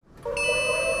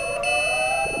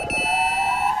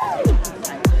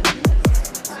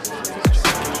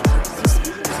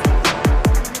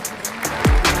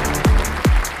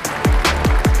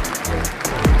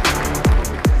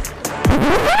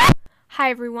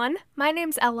everyone. My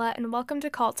name's Ella, and welcome to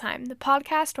Call Time, the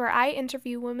podcast where I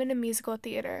interview women in musical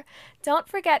theater. Don't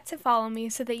forget to follow me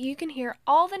so that you can hear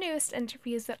all the newest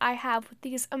interviews that I have with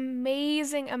these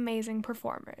amazing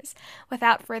performers.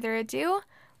 Without further ado,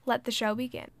 let the show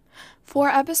begin. For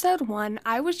episode 1,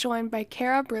 I was joined by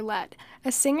Brouelette,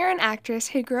 a singer and actress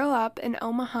who grew up in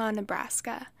Omaha,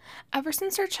 Nebraska. Ever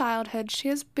since her childhood, she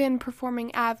has been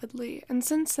performing avidly, and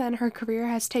since then, her career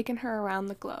has taken her around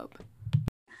the globe.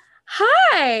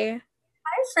 Hi!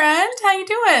 Hi, friend. How you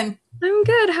doing? I'm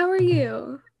good. How are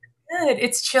you? Good.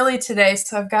 It's chilly today,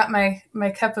 so I've got my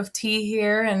cup of tea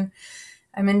here, and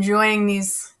I'm enjoying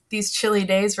these chilly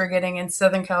days we're getting in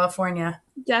Southern California.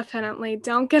 Definitely.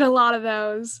 Don't get a lot of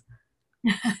those.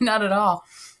 Not at all.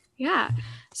 Yeah.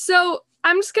 So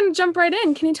I'm just gonna jump right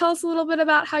in. Can you tell us a little bit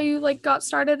about how you got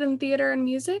started in theater and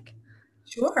music?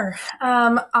 Sure.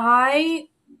 I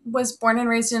was born and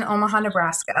raised in Omaha,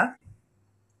 Nebraska,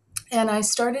 and I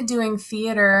started doing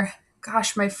theater.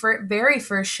 Gosh, my very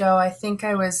first show, I think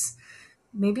I was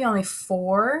maybe only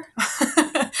 4.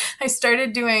 I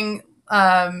started doing,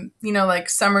 like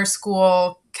summer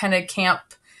school kind of camp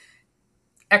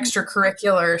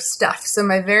extracurricular stuff. So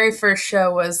my very first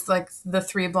show was like the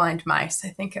Three Blind Mice, I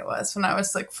think it was, when I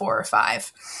was like 4 or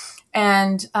 5.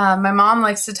 And my mom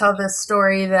likes to tell this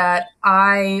story that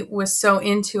I was so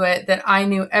into it that I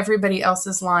knew everybody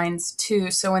else's lines too.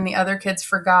 So when the other kids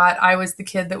forgot, I was the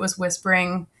kid that was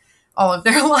whispering all of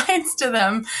their lines to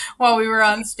them while we were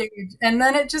on stage. And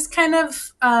then it just kind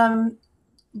of,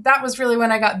 that was really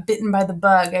when I got bitten by the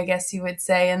bug, I guess you would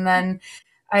say. And then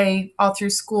I, all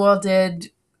through school,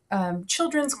 did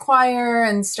children's choir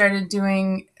and started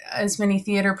doing as many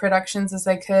theater productions as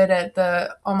I could at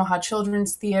the Omaha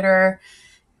Children's Theater.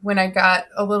 When I got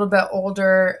a little bit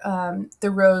older, the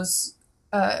Rose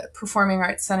Performing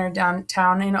Arts Center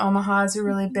downtown in Omaha is a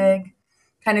really big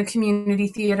kind of community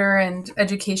theater and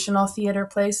educational theater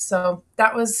place. So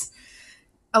that was,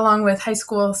 along with high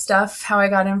school stuff, how I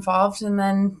got involved, and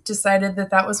then decided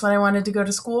that that was what I wanted to go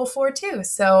to school for too.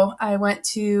 So I went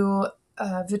to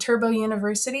Viterbo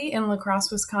University in La Crosse,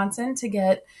 Wisconsin to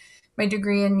get my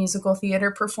degree in musical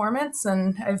theater performance.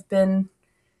 And I've been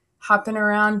hopping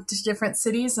around to different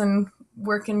cities and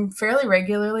working fairly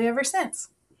regularly ever since.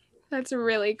 That's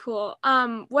really cool.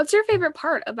 What's your favorite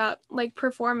part about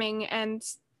performing and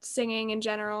singing in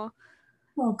general?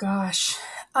 Oh gosh.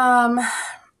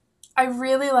 I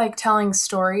really like telling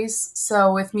stories.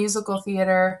 So with musical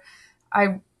theater,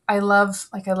 I love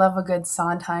a good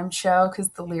Sondheim show because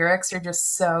the lyrics are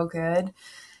just so good.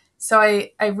 So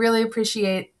I really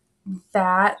appreciate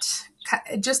that.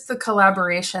 Just the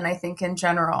collaboration, I think, in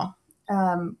general.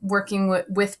 Working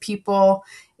with people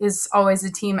is always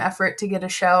a team effort to get a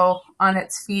show on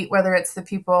its feet, whether it's the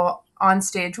people on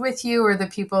stage with you or the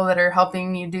people that are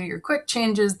helping you do your quick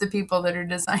changes, the people that are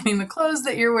designing the clothes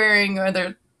that you're wearing, or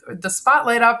the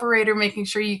spotlight operator making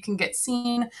sure you can get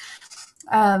seen.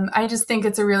 I just think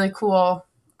it's a really cool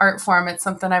art form. It's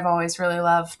something I've always really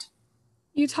loved.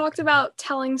 You talked about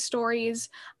telling stories.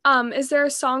 Is there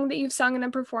a song that you've sung in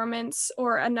a performance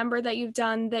or a number that you've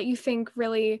done that you think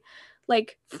really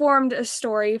formed a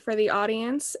story for the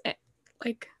audience?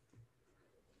 Like,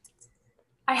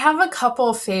 I have a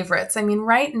couple favorites. I mean,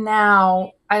 right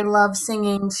now, I love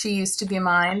singing She Used to Be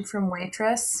Mine from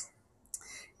Waitress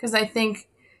because I think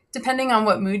depending on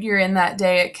what mood you're in that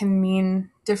day, it can mean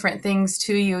different things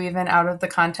to you, even out of the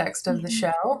context of the mhm.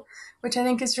 show, which I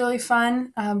think is really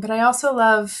fun. But I also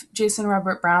love Jason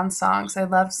Robert Brown songs. I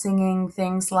love singing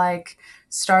things like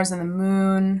Stars and the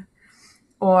Moon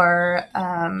or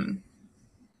I'm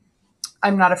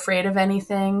Not Afraid of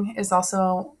Anything is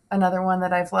also another one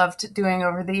that I've loved doing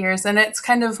over the years. And it's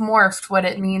kind of morphed what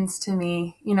it means to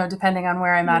me, depending on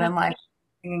where I'm at Yeah. in life,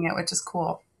 singing it, which is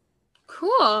cool.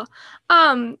 Cool.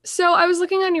 So I was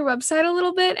looking on your website a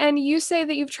little bit, and you say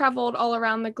that you've traveled all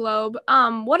around the globe.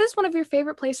 What is one of your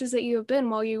favorite places that you have been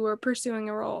while you were pursuing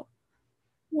a role?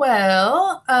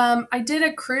 Well, I did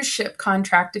a cruise ship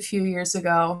contract a few years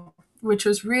ago, which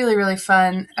was really, really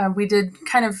fun. We did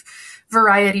kind of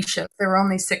variety ship. There were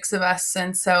only 6 of us.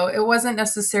 And so it wasn't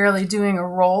necessarily doing a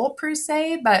role per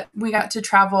se, but we got to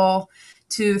travel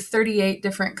to 38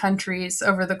 different countries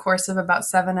over the course of about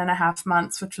 7.5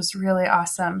 months, which was really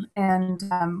awesome. And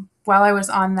while I was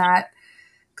on that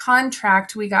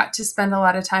contract, we got to spend a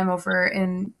lot of time over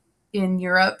in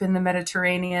Europe, in the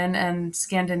Mediterranean and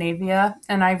Scandinavia.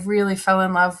 And I really fell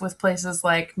in love with places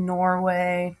like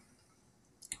Norway,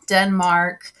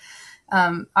 Denmark.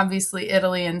 Obviously,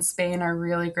 Italy and Spain are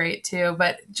really great too,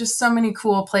 but just so many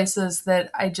cool places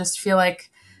that I just feel like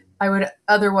I would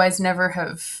otherwise never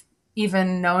have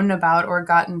even known about or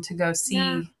gotten to go Yeah.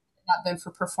 see not been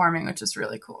for performing, which is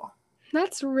really cool.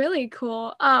 That's really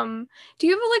cool. Do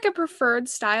you have like a preferred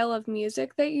style of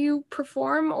music that you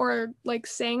perform or like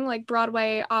sing, like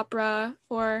Broadway, opera,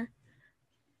 or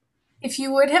If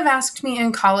you would have asked me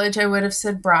in college, I would have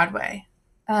said Broadway.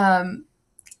 Um,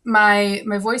 my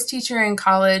voice teacher in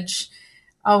college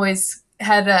always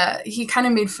had a he kind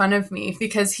of made fun of me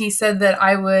because he said that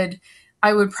I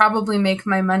would probably make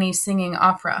my money singing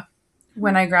opera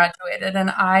when I graduated, and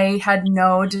I had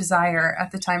no desire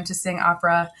at the time to sing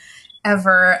opera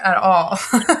ever at all.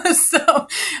 So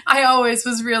I always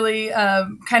was really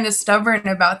kind of stubborn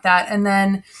about that. And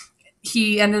then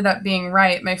he ended up being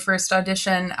right. My first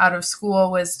audition out of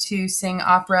school was to sing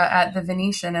opera at the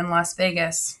Venetian in Las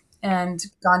Vegas and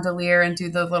gondolier and do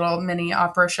the little mini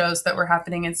opera shows that were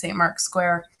happening in St. Mark's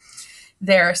Square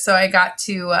there. So I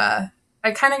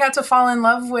kind of got to fall in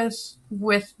love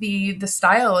with the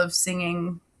style of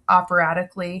singing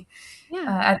operatically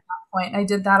yeah. at that point. I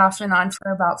did that off and on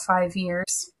for about 5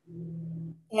 years.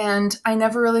 And I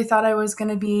never really thought I was going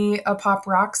to be a pop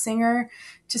rock singer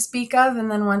to speak of.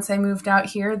 And then once I moved out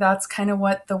here, that's kind of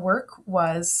what the work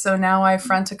was. So now I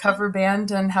front a cover band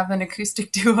and have an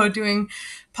acoustic duo doing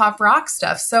pop rock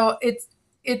stuff. So it's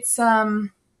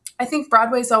I think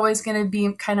Broadway's always going to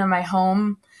be kind of my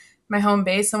home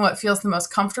base and what feels the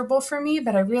most comfortable for me,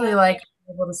 but I really Yeah. like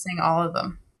being able to sing all of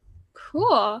them.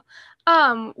 Cool.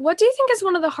 What do you think is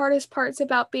one of the hardest parts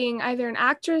about being either an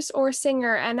actress or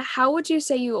singer, and how would you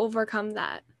say you overcome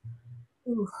that?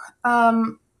 Ooh.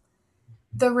 Um,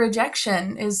 the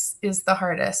rejection is the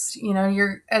hardest. You know,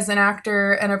 you're as an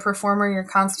actor and a performer, you're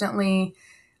constantly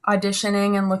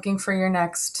auditioning and looking for your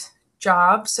next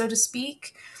job, so to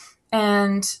speak.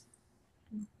 And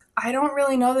I don't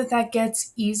really know that that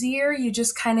gets easier. You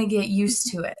just kind of get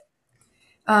used to it.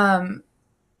 Um,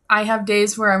 I have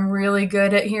days where I'm really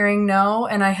good at hearing no,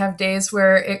 and I have days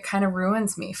where it kind of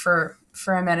ruins me for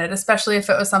a minute, especially if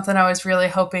it was something I was really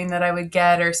hoping that I would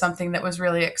get or something that was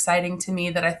really exciting to me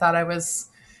that I thought I was,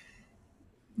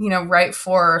 right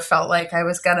for or felt like I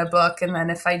was gonna book. And then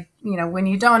if I, when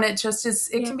you don't, it just is,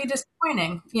 it Yeah. can be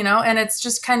disappointing, and it's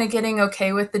just kind of getting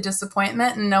okay with the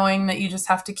disappointment and knowing that you just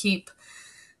have to keep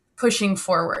pushing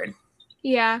forward,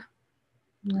 Yeah.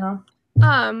 you know?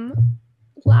 Um,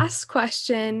 Last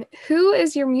question. Who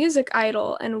is your music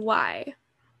idol and why?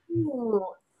 Ooh.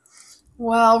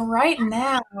 Well, right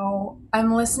now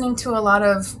I'm listening to a lot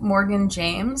of Morgan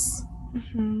James.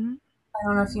 Hmm. I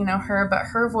don't know if you know her, but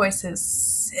her voice is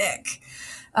sick.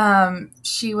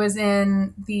 She was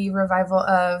in the revival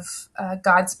of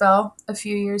Godspell a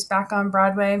few years back on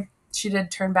Broadway. She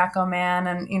did Turn Back, Oh Man,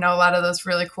 and a lot of those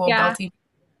really cool Yeah. belty.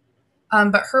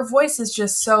 But her voice is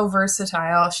just so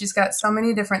versatile. She's got so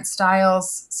many different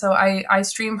styles. So I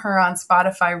stream her on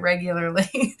Spotify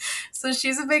regularly. So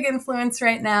she's a big influence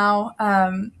right now.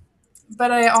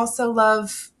 But I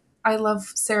love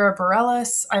Sarah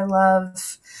Bareilles. I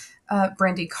love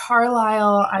Brandy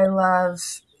Carlisle. I love,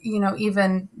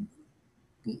 even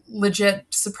legit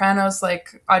sopranos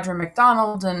like Audra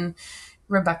McDonald and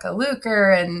Rebecca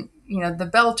Luker and, the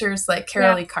belters like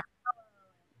Yeah. Carolee Carr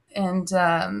and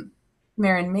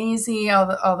Marin Maisie,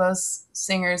 all those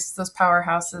singers, those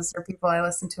powerhouses are people I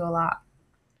listen to a lot.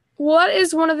 What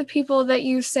is one of the people that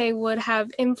you say would have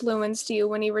influenced you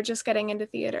when you were just getting into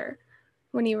theater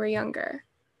when you were younger?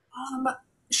 Um,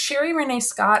 Sherry Renee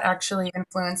Scott actually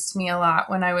influenced me a lot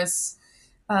when I was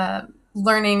uh,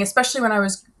 learning, especially when I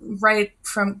was right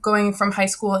from going from high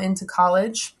school into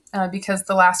college, because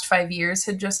the last 5 years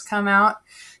had just come out.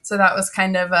 So that was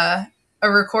kind of a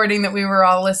recording that we were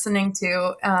all listening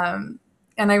to.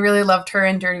 And I really loved her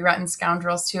in Dirty Rotten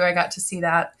Scoundrels too. I got to see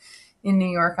that in New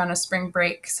York on a spring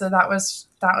break. So that was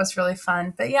really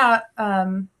fun. But yeah,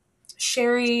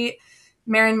 Sherry,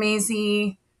 Marin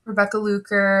Maisie, Rebecca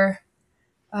Luker,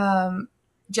 um,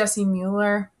 Jesse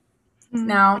Mueller Mm.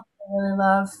 now I really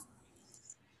love.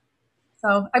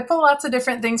 So I pull lots of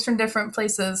different things from different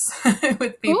places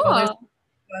with people. There's Cool.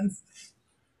 ones.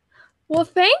 Well,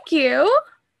 thank you.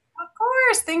 Of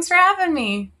course. Thanks for having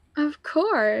me. Of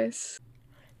course.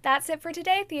 That's it for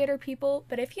today, theater people,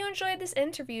 but if you enjoyed this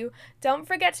interview, don't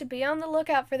forget to be on the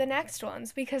lookout for the next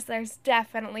ones because there's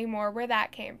definitely more where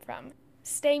that came from.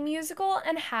 Stay musical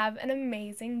and have an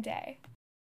amazing day.